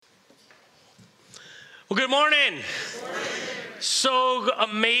Well, good morning. So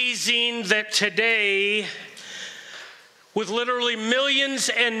amazing that today, with literally millions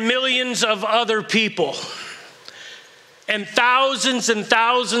and millions of other people, and thousands and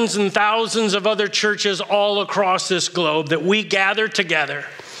thousands and thousands of other churches all across this globe, that we gather together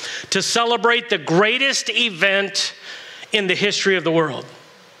to celebrate the greatest event in the history of the world.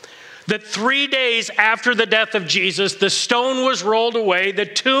 That 3 days after the death of Jesus, the stone was rolled away, the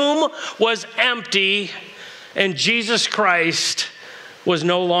tomb was empty, and Jesus Christ was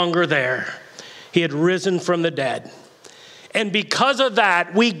no longer there. He had risen from the dead. And because of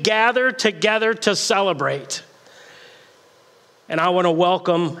that, we gather together to celebrate. And I want to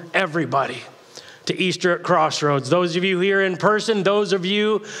welcome everybody to Easter at Crossroads. Those of you here in person, those of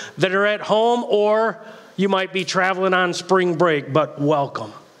you that are at home, or you might be traveling on spring break, but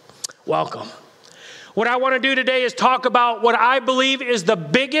welcome. Welcome. What I want to do today is talk about what I believe is the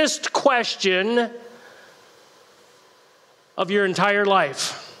biggest question of your entire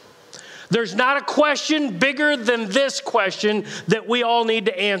life. There's not a question bigger than this question that we all need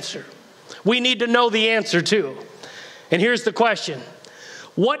to answer. We need to know the answer to. And here's the question.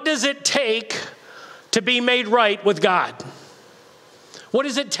 What does it take to be made right with God? What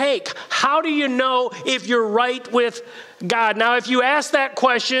does it take? How do you know if you're right with God? Now, if you ask that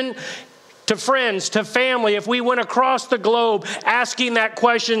question to friends, to family, if we went across the globe asking that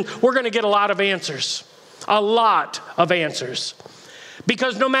question, we're going to get a lot of answers. A lot of answers.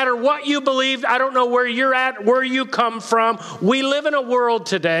 Because no matter what you believe, I don't know where you're at, where you come from, we live in a world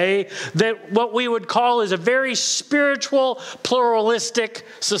today that what we would call is a very spiritual, pluralistic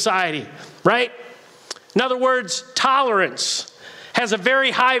society, right? In other words, tolerance has a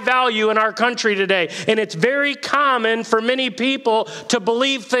very high value in our country today. And it's very common for many people to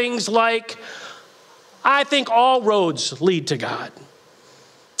believe things like, I think all roads lead to God.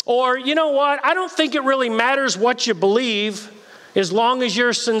 Or, you know what, I don't think it really matters what you believe as long as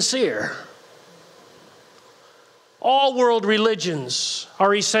you're sincere. All world religions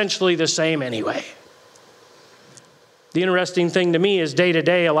are essentially the same anyway. The interesting thing to me is day to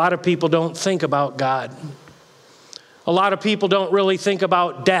day, a lot of people don't think about God. A lot of people don't really think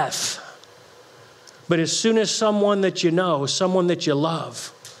about death. But as soon as someone that you know, someone that you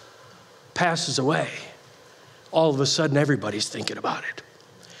love, passes away, all of a sudden everybody's thinking about it.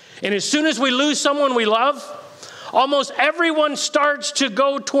 And as soon as we lose someone we love, almost everyone starts to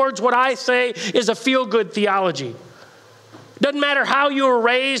go towards what I say is a feel-good theology. Doesn't matter how you were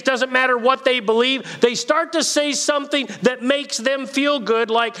raised, doesn't matter what they believe. They start to say something that makes them feel good,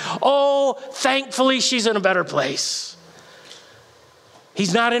 like, oh, thankfully she's in a better place.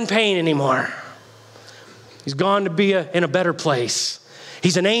 He's not in pain anymore. He's gone to be in a better place.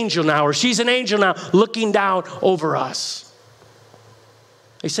 He's an angel now, or she's an angel now, looking down over us.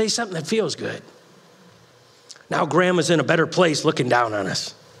 They say something that feels good. Now grandma's in a better place looking down on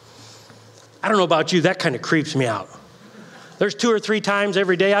us. I don't know about you, that kind of creeps me out. There's 2 or 3 times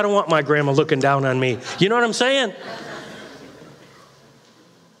every day I don't want my grandma looking down on me. You know what I'm saying?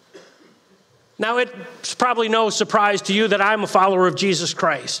 Now, it's probably no surprise to you that I'm a follower of Jesus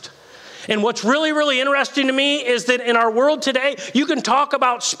Christ. And what's really, really interesting to me is that in our world today, you can talk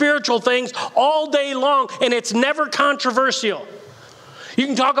about spiritual things all day long, and it's never controversial. You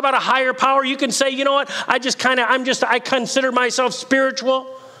can talk about a higher power. You can say, you know what, I consider myself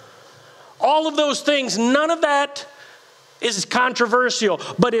spiritual. All of those things, none of that is controversial.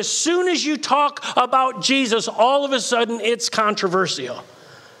 But as soon as you talk about Jesus, all of a sudden it's controversial.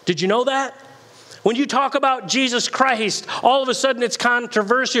 Did you know that? When you talk about Jesus Christ, all of a sudden it's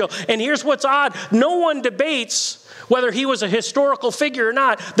controversial. And here's what's odd. No one debates whether he was a historical figure or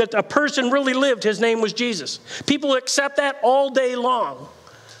not, that a person really lived. His name was Jesus. People accept that all day long.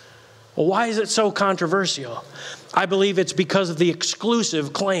 Well, why is it so controversial? I believe it's because of the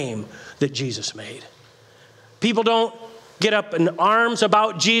exclusive claim that Jesus made. People don't get up in arms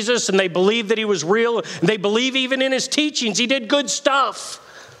about Jesus, and they believe that he was real. And they believe even in his teachings, he did good stuff.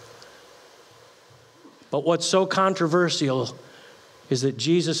 But what's so controversial is that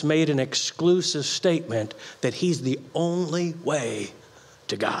Jesus made an exclusive statement that he's the only way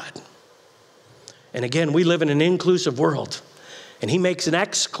to God. And again, we live in an inclusive world. And he makes an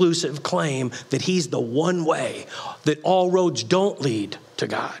exclusive claim that he's the one way, that all roads don't lead to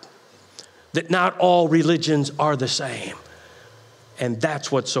God, that not all religions are the same. And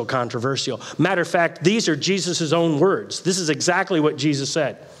that's what's so controversial. Matter of fact, these are Jesus' own words. This is exactly what Jesus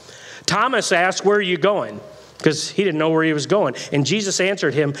said. Thomas asked, where are you going? Because he didn't know where he was going. And Jesus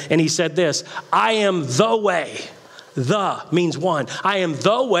answered him, and he said this, I am the way. The means one. I am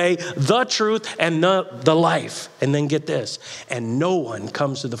the way, the truth, and the life. And then get this, and no one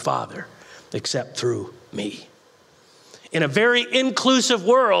comes to the Father except through me. In a very inclusive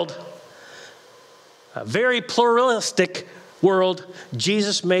world, a very pluralistic world,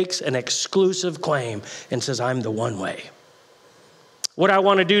 Jesus makes an exclusive claim and says, I'm the one way. What I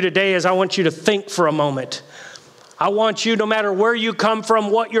want to do today is I want you to think for a moment. I want you, no matter where you come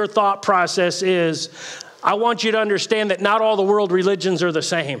from, what your thought process is, I want you to understand that not all the world religions are the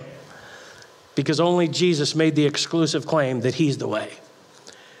same, because only Jesus made the exclusive claim that he's the way.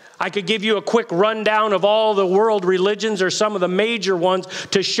 I could give you a quick rundown of all the world religions or some of the major ones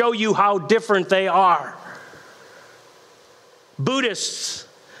to show you how different they are. Buddhism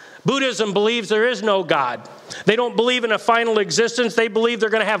believes there is no God. They don't believe in a final existence. They believe they're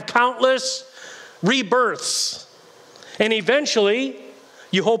going to have countless rebirths. And eventually,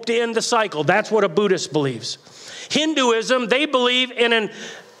 you hope to end the cycle. That's what a Buddhist believes. Hinduism, they believe in an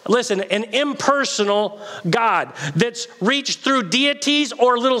impersonal God that's reached through deities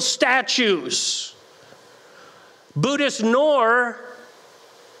or little statues. Buddhists nor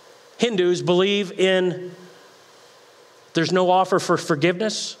Hindus believe in there's no offer for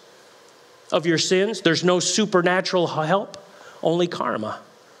forgiveness of your sins. There's no supernatural help, only karma.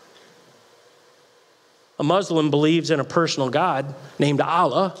 A Muslim believes in a personal God named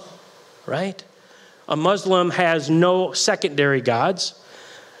Allah, right? A Muslim has no secondary gods,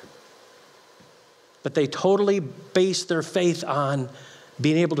 but they totally base their faith on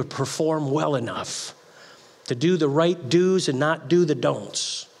being able to perform well enough to do the right do's and not do the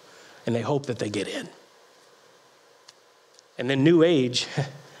don'ts, and they hope that they get in. And then New Age,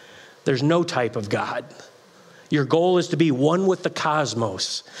 there's no type of God. Your goal is to be one with the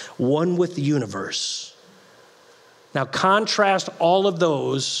cosmos, one with the universe. Now contrast all of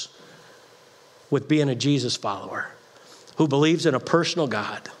those with being a Jesus follower who believes in a personal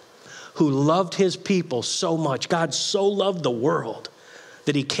God, who loved his people so much. God so loved the world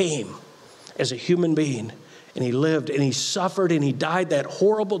that he came as a human being, and he lived and he suffered and he died that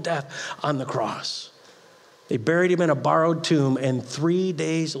horrible death on the cross. They buried him in a borrowed tomb, and 3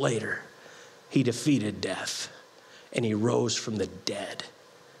 days later, he defeated death and he rose from the dead.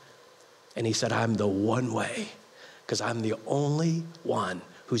 And he said, I'm the one way, because I'm the only one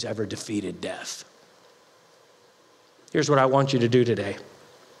who's ever defeated death. Here's what I want you to do today.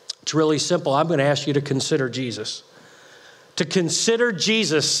 It's really simple. I'm going to ask you to consider Jesus. To consider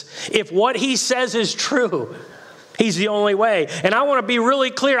Jesus. If what he says is true, he's the only way. And I want to be really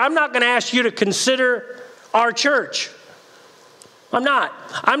clear. I'm not going to ask you to consider our church. I'm not.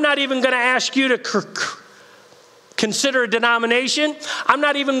 I'm not even going to ask you to consider a denomination. I'm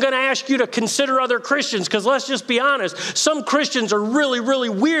not even going to ask you to consider other Christians, because let's just be honest. Some Christians are really, really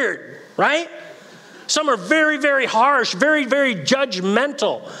weird, right? Some are very, very harsh, very, very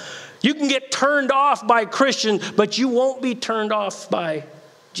judgmental. You can get turned off by Christians, but you won't be turned off by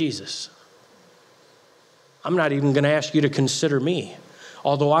Jesus. I'm not even going to ask you to consider me.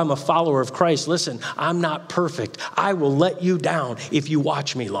 Although I'm a follower of Christ, listen, I'm not perfect. I will let you down if you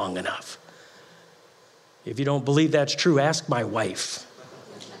watch me long enough. If you don't believe that's true, ask my wife.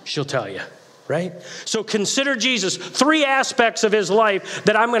 She'll tell you, right? So consider Jesus. 3 aspects of his life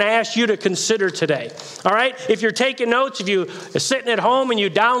that I'm going to ask you to consider today. All right? If you're taking notes, if you're sitting at home and you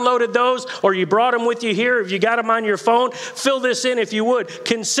downloaded those, or you brought them with you here, if you got them on your phone, fill this in if you would.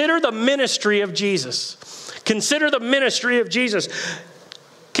 Consider the ministry of Jesus. Consider the ministry of Jesus.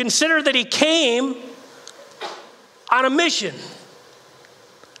 Consider that he came on a mission.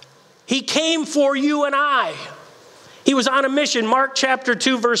 He came for you and I. He was on a mission. Mark chapter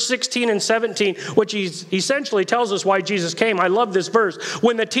 2, verse 16 and 17, which he essentially tells us why Jesus came. I love this verse.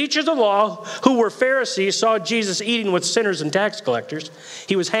 When the teachers of the law, who were Pharisees, saw Jesus eating with sinners and tax collectors,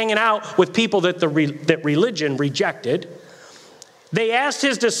 he was hanging out with people that religion rejected. They asked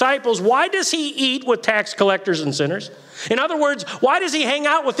his disciples, why does he eat with tax collectors and sinners? In other words, why does he hang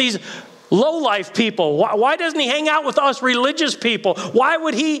out with these low-life people? Why doesn't he hang out with us religious people? Why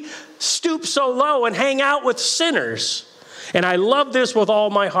would he stoop so low and hang out with sinners? And I love this with all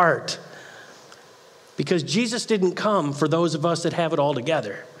my heart, because Jesus didn't come for those of us that have it all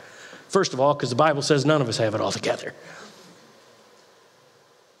together. First of all, because the Bible says none of us have it all together.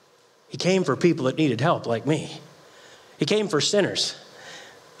 He came for people that needed help like me. He came for sinners.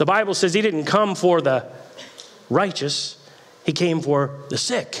 The Bible says he didn't come for the righteous. He came for the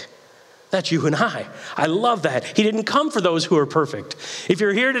sick. That's you and I. I love that. He didn't come for those who are perfect. If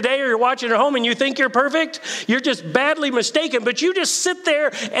you're here today or you're watching at home and you think you're perfect, you're just badly mistaken. But you just sit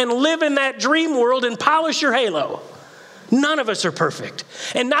there and live in that dream world and polish your halo. None of us are perfect.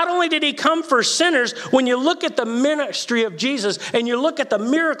 And not only did he come for sinners, when you look at the ministry of Jesus and you look at the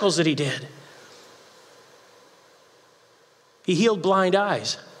miracles that he did, he healed blind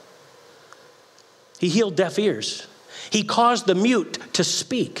eyes. He healed deaf ears. He caused the mute to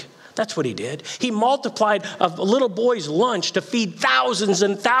speak. That's what he did. He multiplied a little boy's lunch to feed thousands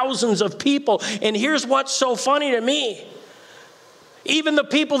and thousands of people. And here's what's so funny to me. Even the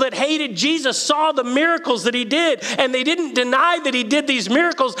people that hated Jesus saw the miracles that he did, and they didn't deny that he did these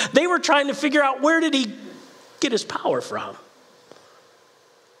miracles. They were trying to figure out, where did he get his power from?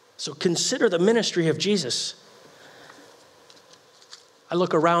 So consider the ministry of Jesus. I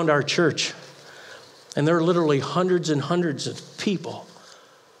look around our church, and there are literally hundreds and hundreds of people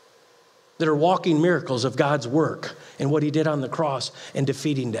that are walking miracles of God's work and what he did on the cross and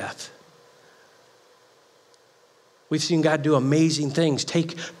defeating death. We've seen God do amazing things,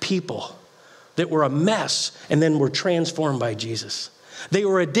 take people that were a mess and then were transformed by Jesus. They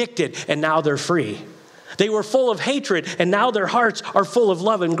were addicted and now they're free. They were full of hatred and now their hearts are full of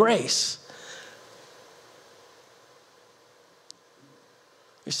love and grace.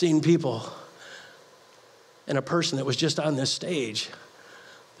 We've seen people, and a person that was just on this stage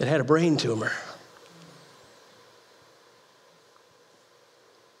that had a brain tumor.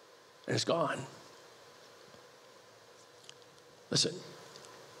 And it's gone. Listen,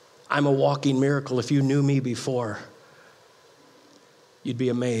 I'm a walking miracle. If you knew me before, you'd be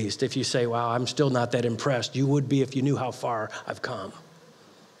amazed. If you say, wow, I'm still not that impressed, you would be if you knew how far I've come.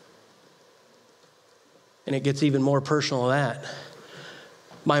 And it gets even more personal than that.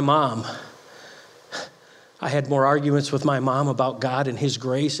 My mom, I had more arguments with my mom about God and his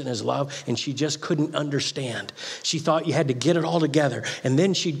grace and his love, and she just couldn't understand. She thought you had to get it all together, and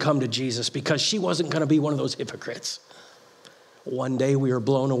then she'd come to Jesus because she wasn't going to be one of those hypocrites. One day we were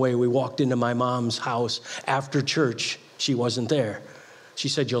blown away. We walked into my mom's house after church. She wasn't there. She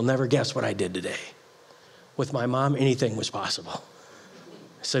said, you'll never guess what I did today. With my mom, anything was possible.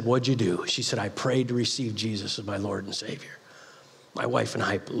 I said, what'd you do? She said, I prayed to receive Jesus as my Lord and Savior. My wife and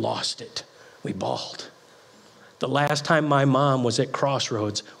I lost it. We bawled. The last time my mom was at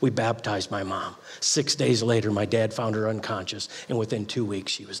Crossroads, we baptized my mom. 6 days later, my dad found her unconscious, and within 2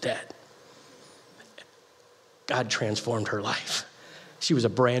 weeks, she was dead. God transformed her life. She was a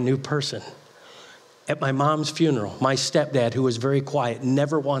brand new person. At my mom's funeral, my stepdad, who was very quiet,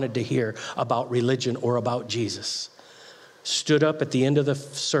 never wanted to hear about religion or about Jesus, stood up at the end of the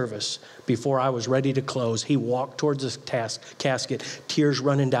service before I was ready to close. He walked towards the casket, tears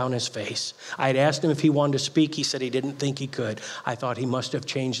running down his face. I had asked him if he wanted to speak. He said he didn't think he could. I thought he must have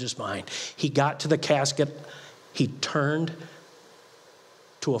changed his mind. He got to the casket. He turned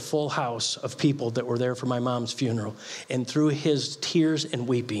to a full house of people that were there for my mom's funeral. And through his tears and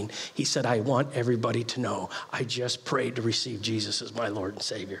weeping, he said, I want everybody to know I just prayed to receive Jesus as my Lord and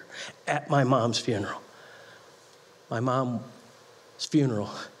Savior at my mom's funeral. My mom's funeral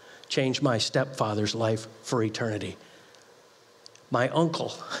changed my stepfather's life for eternity. My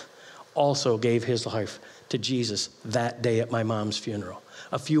uncle also gave his life to Jesus that day at my mom's funeral.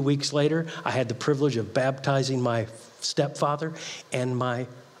 A few weeks later, I had the privilege of baptizing my stepfather and my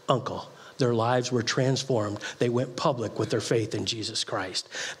uncle. Their lives were transformed. They went public with their faith in Jesus Christ.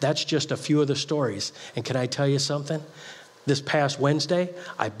 That's just a few of the stories. And can I tell you something? This past Wednesday,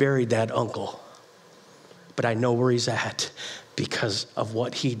 I buried that uncle. But I know where he's at because of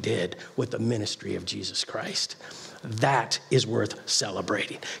what he did with the ministry of Jesus Christ. That is worth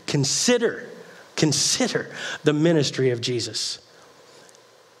celebrating. Consider the ministry of Jesus.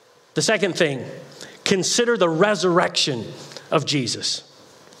 The second thing, consider the resurrection of Jesus.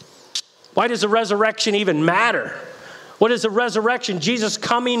 Why does the resurrection even matter? What is the resurrection? Jesus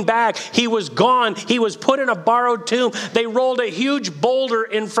coming back. He was gone. He was put in a borrowed tomb. They rolled a huge boulder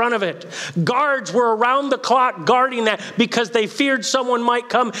in front of it. Guards were around the clock guarding that because they feared someone might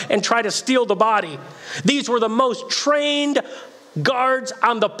come and try to steal the body. These were the most trained guards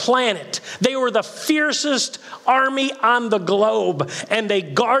on the planet. They were the fiercest army on the globe, and they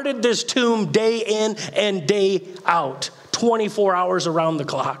guarded this tomb day in and day out, 24 hours around the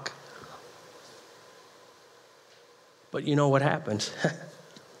clock. But you know what happened?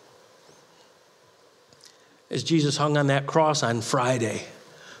 As Jesus hung on that cross on Friday,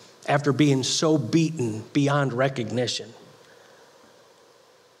 after being so beaten beyond recognition,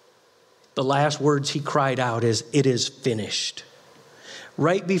 the last words he cried out is, "It is finished."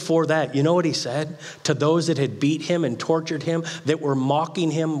 Right before that, you know what he said to those that had beat him and tortured him, that were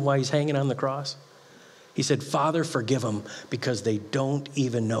mocking him while he's hanging on the cross? He said, "Father, forgive them because they don't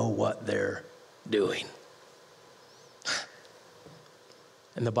even know what they're doing."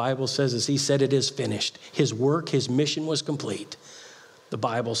 And the Bible says, as he said, it is finished. His work, his mission was complete. The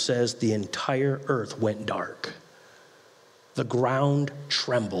Bible says the entire earth went dark. The ground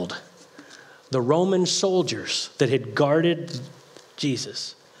trembled. The Roman soldiers that had guarded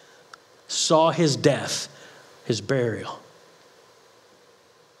Jesus saw his death, his burial,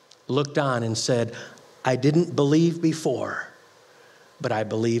 looked on and said, I didn't believe before, but I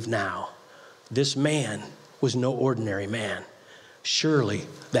believe now. This man was no ordinary man. Surely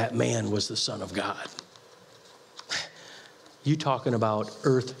that man was the Son of God. You talking about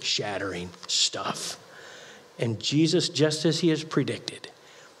earth-shattering stuff. And Jesus, just as he had predicted,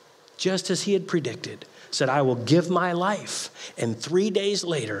 said, I will give my life, and 3 days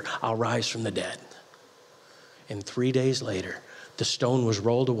later, I'll rise from the dead. And 3 days later, the stone was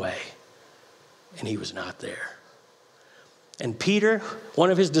rolled away, and he was not there. And Peter,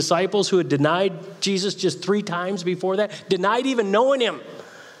 one of his disciples who had denied Jesus just 3 times before that, denied even knowing him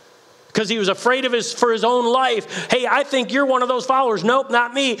because he was afraid for his own life. Hey, I think you're one of those followers. Nope,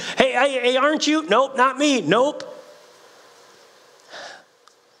 not me. Hey, aren't you? Nope, not me. Nope.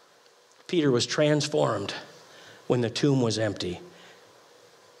 Peter was transformed when the tomb was empty,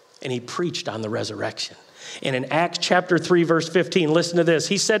 and he preached on the resurrection. And in Acts chapter 3, verse 15, listen to this.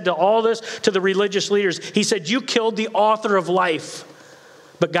 He said to all this, to the religious leaders, he said, you killed the author of life,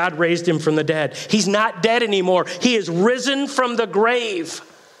 but God raised him from the dead. He's not dead anymore. He is risen from the grave.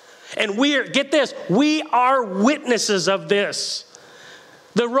 And get this, we are witnesses of this.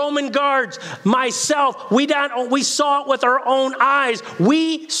 The Roman guards, myself, we saw it with our own eyes.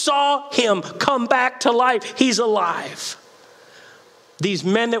 We saw him come back to life. He's alive. These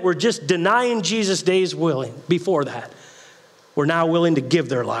men that were just denying Jesus days before that were now willing to give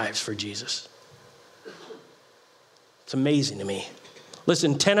their lives for Jesus. It's amazing to me.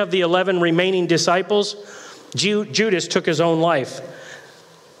 Listen, 10 of the 11 remaining disciples, Judas took his own life.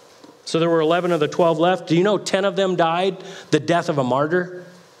 So there were 11 of the 12 left. Do you know 10 of them died the death of a martyr?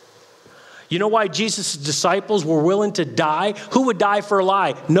 You know why Jesus' disciples were willing to die? Who would die for a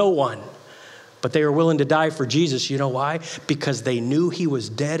lie? No one. But they were willing to die for Jesus. You know why? Because they knew he was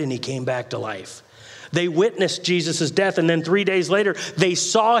dead and he came back to life. They witnessed Jesus' death, and then 3 days later, they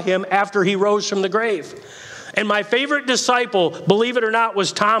saw him after he rose from the grave. And my favorite disciple, believe it or not,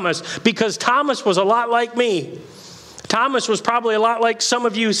 was Thomas, because Thomas was a lot like me. Thomas was probably a lot like some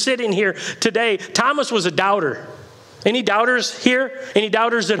of you sitting here today. Thomas was a doubter. Any doubters here? Any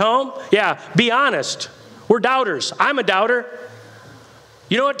doubters at home? Yeah, be honest. We're doubters. I'm a doubter.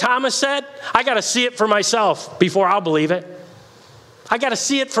 You know what Thomas said? I got to see it for myself before I'll believe it. I got to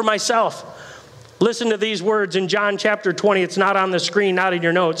see it for myself. Listen to these words in John chapter 20. It's not on the screen, not in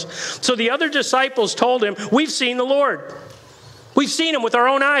your notes. So the other disciples told him, we've seen the Lord. We've seen him with our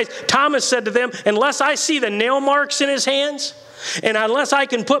own eyes. Thomas said to them, unless I see the nail marks in his hands, and unless I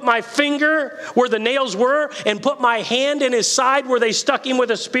can put my finger where the nails were and put my hand in his side where they stuck him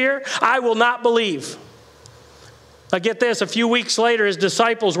with a spear, I will not believe. Now get this, a few weeks later, his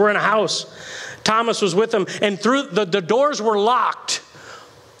disciples were in a house. Thomas was with them, and through the doors were locked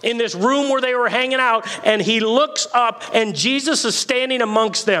in this room where they were hanging out, and he looks up, and Jesus is standing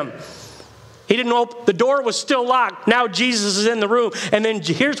amongst them. He didn't open, the door was still locked. Now Jesus is in the room. And then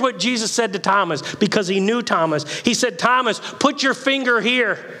here's what Jesus said to Thomas, because he knew Thomas. He said, Thomas, put your finger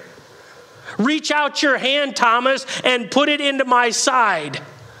here. Reach out your hand, Thomas, and put it into my side.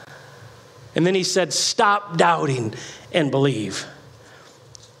 And then he said, stop doubting and believe.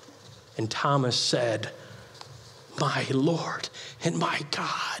 And Thomas said, my Lord and my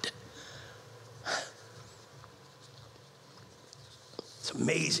God. It's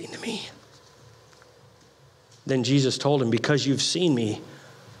amazing to me. Then Jesus told him, because you've seen me,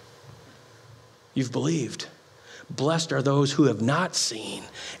 you've believed. Blessed are those who have not seen,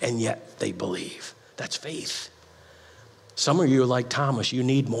 and yet they believe. That's faith. Some of you are like Thomas, you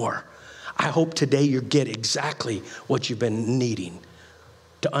need more. I hope today you get exactly what you've been needing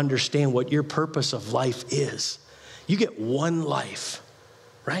to understand what your purpose of life is. You get one life,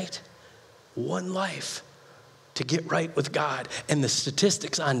 right? One life to get right with God. And the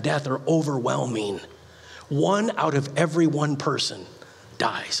statistics on death are overwhelming. 1 out of every 1 person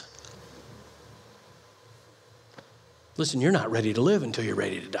dies. Listen, you're not ready to live until you're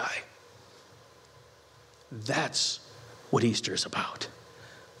ready to die. That's what Easter is about.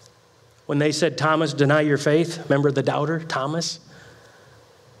 When they said, Thomas, deny your faith, remember the doubter, Thomas?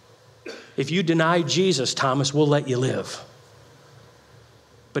 If you deny Jesus, Thomas, we'll let you live.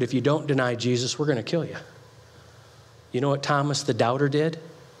 But if you don't deny Jesus, we're going to kill you. You know what Thomas the doubter did?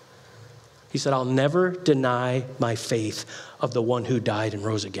 He said, I'll never deny my faith of the one who died and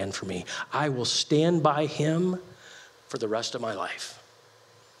rose again for me. I will stand by him for the rest of my life.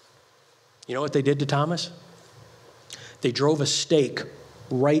 You know what they did to Thomas? They drove a stake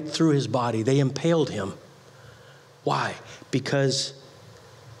right through his body. They impaled him. Why? Because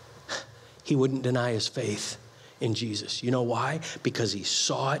he wouldn't deny his faith in Jesus. You know why? Because he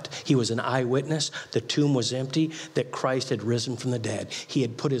saw it. He was an eyewitness. The tomb was empty, that Christ had risen from the dead. He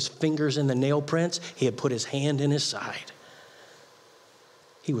had put his fingers in the nail prints. He had put his hand in his side.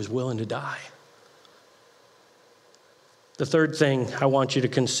 He was willing to die. The third thing I want you to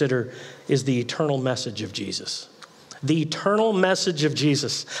consider is the eternal message of Jesus. The eternal message of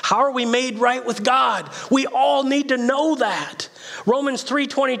Jesus. How are we made right with God? We all need to know that. Romans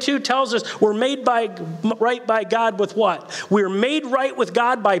 3:22 tells us we're made right by God with what? We're made right with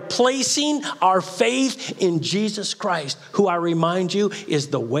God by placing our faith in Jesus Christ, who I remind you is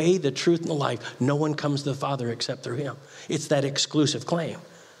the way, the truth, and the life. No one comes to the Father except through him. It's that exclusive claim.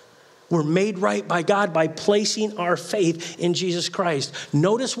 We're made right by God by placing our faith in Jesus Christ.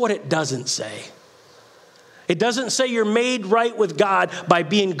 Notice what it doesn't say. It doesn't say you're made right with God by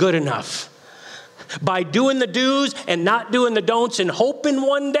being good enough, by doing the do's and not doing the don'ts and hoping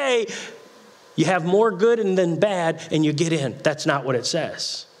one day you have more good than bad and you get in. That's not what it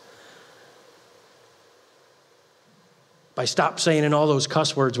says. By stop saying in all those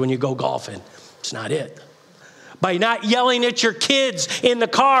cuss words when you go golfing. It's not it. By not yelling at your kids in the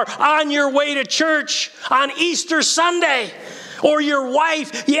car on your way to church on Easter Sunday. Or your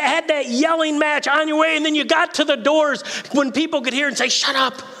wife, you had that yelling match on your way and then you got to the doors when people could hear and say, shut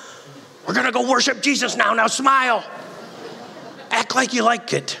up. We're going to go worship Jesus now. Now smile. Act like you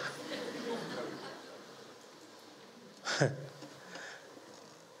like it.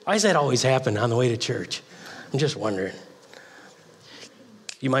 Why does that always happen on the way to church? I'm just wondering.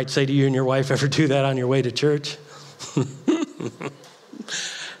 You might say to you and your wife, ever do that on your way to church?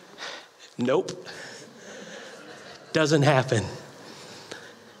 Nope. Doesn't happen.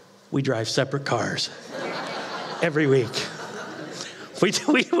 We drive separate cars every week.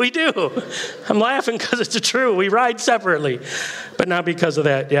 We do. I'm laughing because it's true. We ride separately, but not because of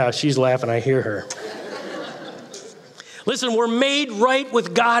that. Yeah, she's laughing. I hear her. Listen, we're made right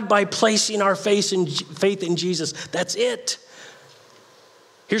with God by placing our faith in Jesus. That's it.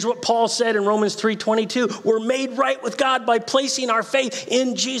 Here's what Paul said in Romans 3:22. We're made right with God by placing our faith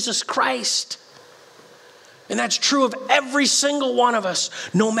in Jesus Christ. And that's true of every single one of us,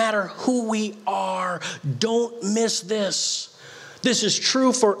 no matter who we are. Don't miss this. This is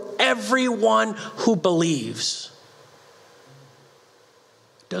true for everyone who believes.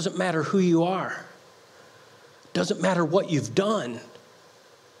 Doesn't matter who you are. Doesn't matter what you've done.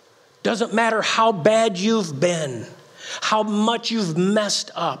 Doesn't matter how bad you've been, how much you've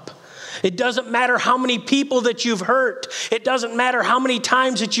messed up. It doesn't matter how many people that you've hurt. It doesn't matter how many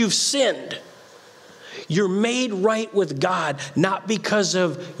times that you've sinned. You're made right with God, not because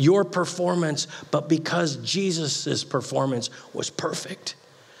of your performance, but because Jesus' performance was perfect.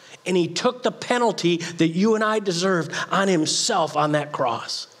 And he took the penalty that you and I deserved on himself on that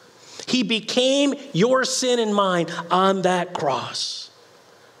cross. He became your sin and mine on that cross.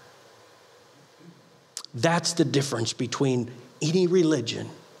 That's the difference between any religion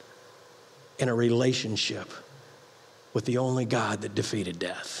and a relationship with the only God that defeated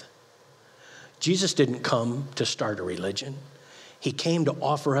death. Jesus didn't come to start a religion. He came to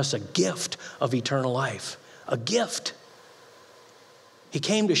offer us a gift of eternal life, a gift. He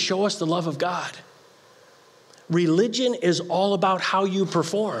came to show us the love of God. Religion is all about how you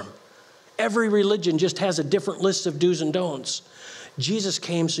perform. Every religion just has a different list of do's and don'ts. Jesus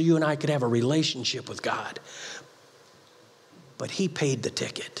came so you and I could have a relationship with God. But he paid the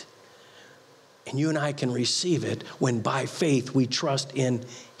ticket. And you and I can receive it when by faith we trust in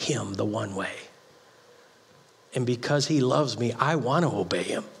him the one way. And because he loves me, I want to obey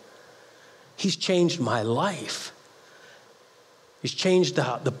him. He's changed my life. He's changed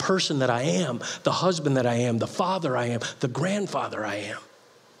the person that I am, the husband that I am, the father I am, the grandfather I am.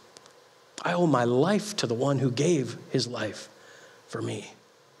 I owe my life to the one who gave his life for me.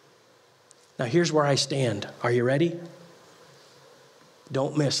 Now here's where I stand. Are you ready?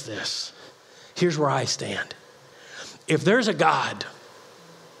 Don't miss this. Here's where I stand. If there's a God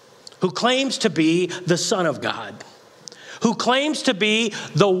who claims to be the Son of God, who claims to be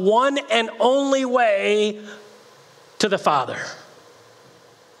the one and only way to the Father,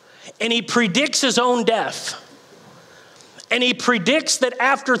 and he predicts his own death, and he predicts that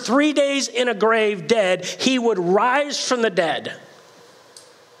after 3 days in a grave dead, he would rise from the dead.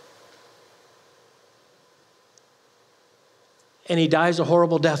 And he dies a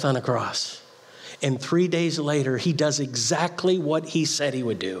horrible death on a cross. And 3 days later, he does exactly what he said he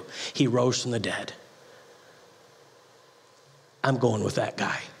would do. He rose from the dead. I'm going with that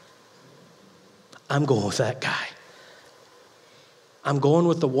guy. I'm going with that guy. I'm going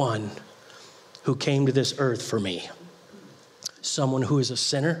with the one who came to this earth for me. Someone who is a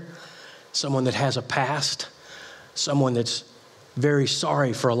sinner, someone that has a past, someone that's very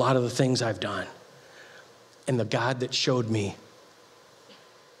sorry for a lot of the things I've done. And the God that showed me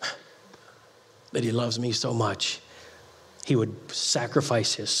that he loves me so much, he would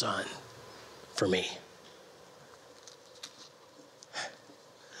sacrifice his son for me.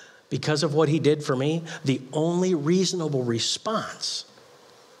 Because of what he did for me, the only reasonable response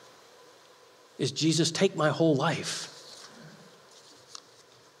is, Jesus, take my whole life.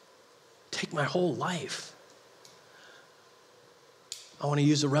 Take my whole life. I want to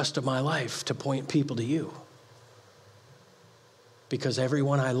use the rest of my life to point people to you. Because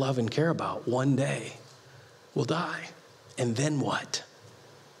everyone I love and care about one day will die. And then what?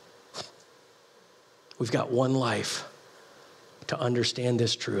 We've got one life to understand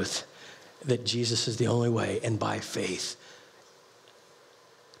this truth, that Jesus is the only way, and by faith,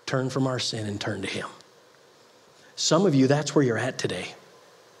 turn from our sin and turn to him. Some of you, that's where you're at today.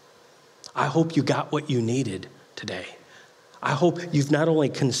 I hope you got what you needed today. I hope you've not only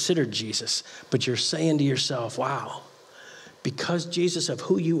considered Jesus, but you're saying to yourself, wow, because, Jesus, of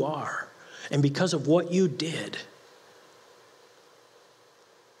who you are and because of what you did,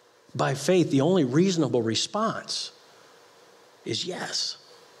 by faith, the only reasonable response is yes.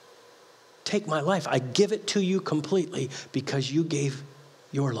 Take my life. I give it to you completely because you gave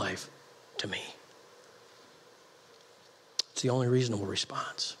your life to me. It's the only reasonable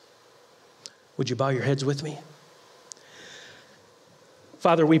response. Would you bow your heads with me?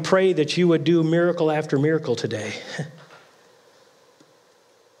 Father, we pray that you would do miracle after miracle today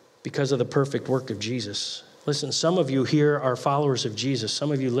because of the perfect work of Jesus. Listen, some of you here are followers of Jesus.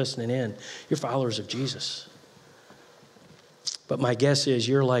 Some of you listening in, you're followers of Jesus. But my guess is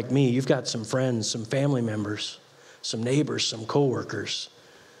you're like me. You've got some friends, some family members, some neighbors, some coworkers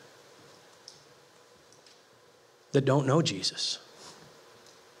that don't know Jesus.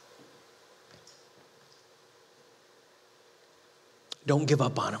 Don't give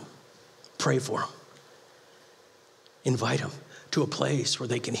up on them. Pray for them. Invite them to a place where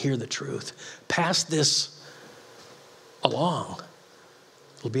they can hear the truth. Pass this along.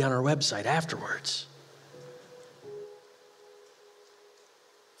 It'll be on our website afterwards.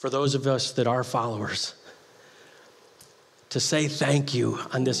 For those of us that are followers, to say thank you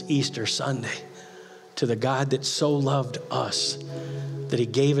on this Easter Sunday to the God that so loved us that he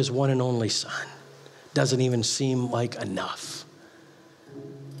gave his one and only Son doesn't even seem like enough.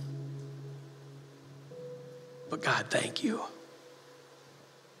 But God, thank you.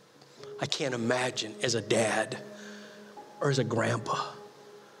 I can't imagine as a dad or as a grandpa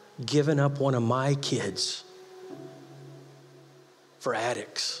giving up one of my kids for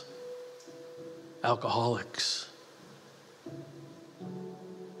addicts, alcoholics,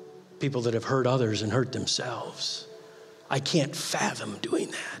 people that have hurt others and hurt themselves. I can't fathom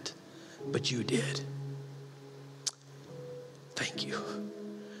doing that, but you did. Thank you.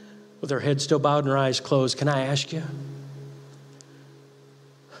 With our heads still bowed and our eyes closed, can I ask you,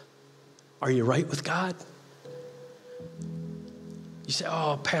 are you right with God? You say,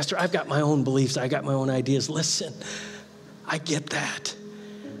 oh, Pastor, I've got my own beliefs. I got my own ideas. Listen, I get that.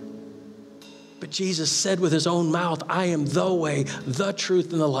 But Jesus said with his own mouth, I am the way, the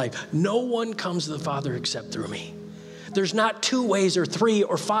truth, and the life. No one comes to the Father except through me. There's not 2 ways or 3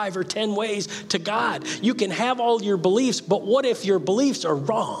 or 5 or 10 ways to God. You can have all your beliefs, but what if your beliefs are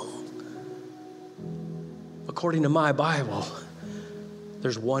wrong? According to my Bible,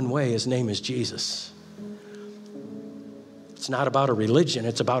 there's one way. His name is Jesus. It's not about a religion.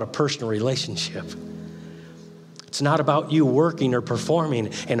 It's about a personal relationship. It's not about you working or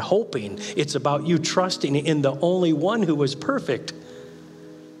performing and hoping. It's about you trusting in the only one who was perfect.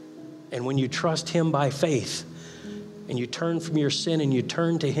 And when you trust him by faith and you turn from your sin and you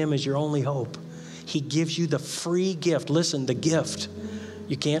turn to him as your only hope, he gives you the free gift. Listen, the gift.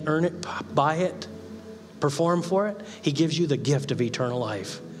 You can't earn it, buy it, perform for it. He gives you the gift of eternal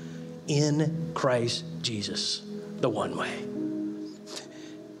life in Christ Jesus, the one way.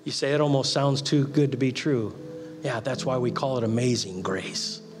 You say it almost sounds too good to be true. Yeah, that's why we call it amazing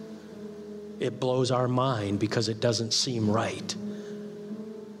grace. It blows our mind because it doesn't seem right.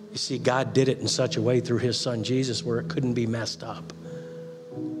 You see, God did it in such a way through his son Jesus where it couldn't be messed up.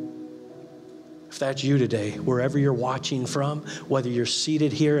 If that's you today, wherever you're watching from, whether you're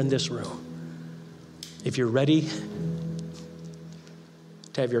seated here in this room, if you're ready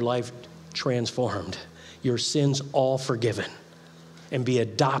to have your life transformed, your sins all forgiven, and be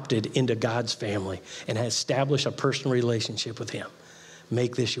adopted into God's family and establish a personal relationship with him,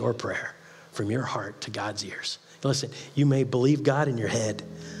 make this your prayer from your heart to God's ears. Listen, you may believe God in your head.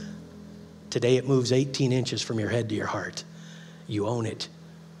 Today it moves 18 inches from your head to your heart. You own it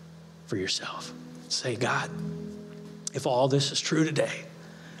for yourself. Say, God, If all this is true today,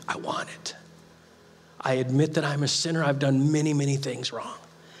 I want it. I admit that I'm a sinner. I've done many, many things wrong.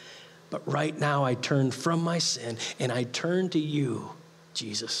 But right now I turn from my sin and I turn to you,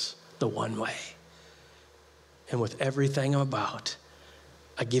 Jesus, the one way. And with everything I'm about,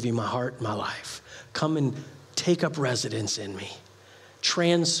 I give you my heart and my life. Come and take up residence in me.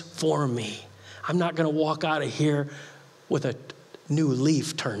 Transform me. I'm not going to walk out of here with a new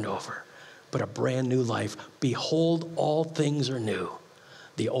leaf turned over, but a brand new life. Behold, all things are new.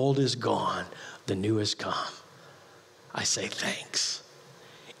 The old is gone. The new has come. I say thanks.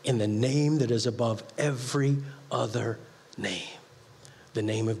 In the name that is above every other name, the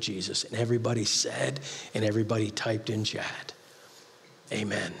name of Jesus. And everybody said, and everybody typed in chat,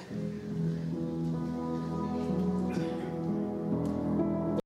 amen.